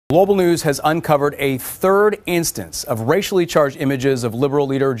Global News has uncovered a third instance of racially charged images of Liberal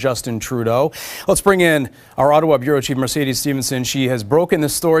Leader Justin Trudeau. Let's bring in our Ottawa Bureau Chief, Mercedes Stevenson. She has broken the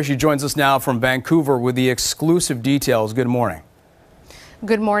story. She joins us now from Vancouver with the exclusive details. Good morning.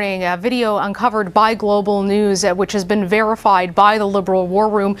 Good morning. A video uncovered by Global News, which has been verified by the Liberal War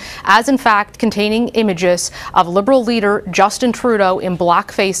Room as in fact containing images of Liberal leader Justin Trudeau in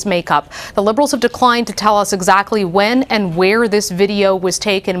blackface makeup. The Liberals have declined to tell us exactly when and where this video was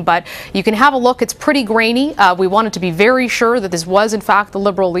taken, but you can have a look. It's pretty grainy. We wanted to be very sure that this was in fact the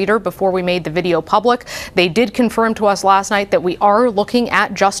Liberal leader before we made the video public. They did confirm to us last night that we are looking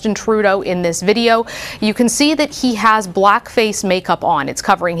at Justin Trudeau in this video. You can see that he has blackface makeup on. It's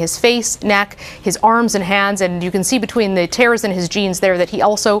covering his face, neck, his arms and hands, and you can see between the tears in his jeans there that he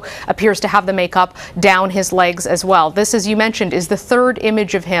also appears to have the makeup down his legs as well. This, as you mentioned, is the third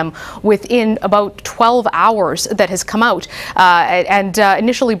image of him within about 12 hours that has come out and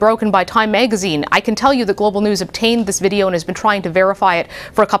initially broken by Time magazine. I can tell you that Global News obtained this video and has been trying to verify it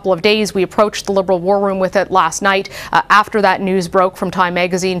for a couple of days. We approached the Liberal War Room with it last night after that news broke from Time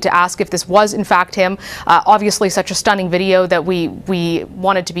magazine to ask if this was in fact him. Obviously such a stunning video that we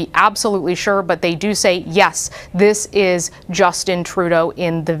wanted to be absolutely sure, but they do say, yes, this is Justin Trudeau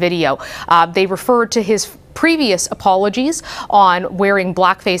in the video. They referred to his previous apologies on wearing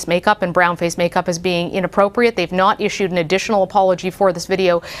blackface makeup and brownface makeup as being inappropriate. They've not issued an additional apology for this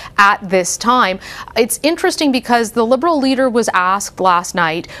video at this time. It's interesting because the Liberal leader was asked last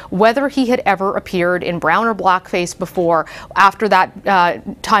night whether he had ever appeared in brown or blackface before after that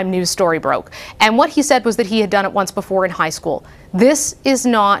Time news story broke. And what he said was that he had done it once before in high school. This is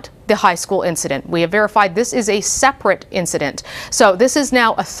not the high school incident. We have verified this is a separate incident. So this is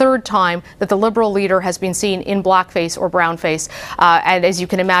now a third time that the Liberal leader has been seen in blackface or brownface. And as you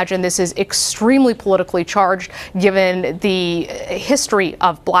can imagine, this is extremely politically charged given the history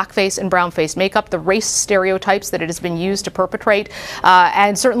of blackface and brownface makeup, the race stereotypes that it has been used to perpetrate,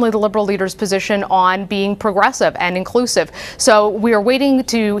 and certainly the Liberal leader's position on being progressive and inclusive. So we are waiting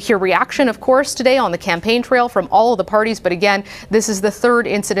to hear reaction, of course, today on the campaign trail from all of the parties. But again, this is the third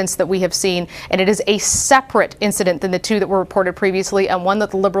incident that we have seen, and it is a separate incident than the two that were reported previously, and one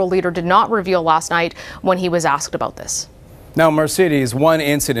that the Liberal leader did not reveal last night when he was asked about this. Now, Mercedes, one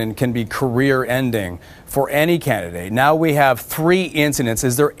incident can be career-ending for any candidate. Now we have three incidents.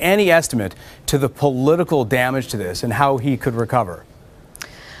 Is there any estimate to the political damage to this and how he could recover?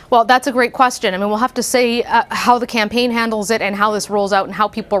 Well, that's a great question. I mean, we'll have to say how the campaign handles it and how this rolls out and how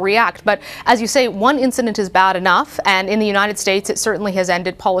people react. But as you say, one incident is bad enough. And in the United States, it certainly has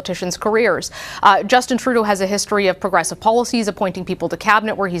ended politicians' careers. Justin Trudeau has a history of progressive policies, appointing people to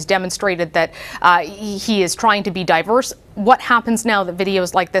cabinet where he's demonstrated that he is trying to be diverse. What happens now that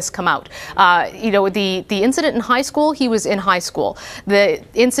videos like this come out? You know, the incident in high school, he was in high school. The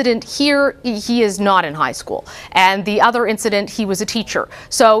incident here, he is not in high school. And the other incident, he was a teacher.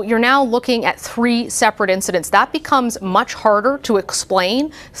 So you're now looking at three separate incidents. That becomes much harder to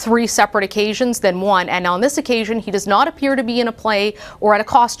explain, three separate occasions than one. And on this occasion, he does not appear to be in a play or at a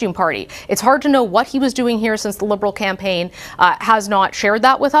costume party. It's hard to know what he was doing here since the Liberal campaign has not shared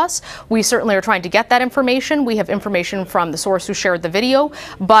that with us. We certainly are trying to get that information. We have information from the source who shared the video,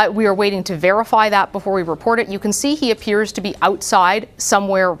 but we are waiting to verify that before we report it. You can see he appears to be outside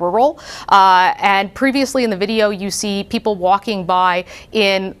somewhere rural, and previously in the video you see people walking by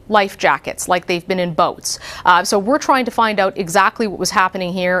in life jackets like they've been in boats. So we're trying to find out exactly what was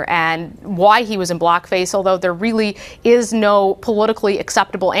happening here and why he was in blackface, although there really is no politically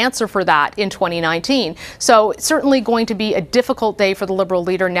acceptable answer for that in 2019. So it's certainly going to be a difficult day for the Liberal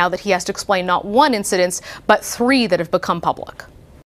leader now that he has to explain not one incident, but three that have become public.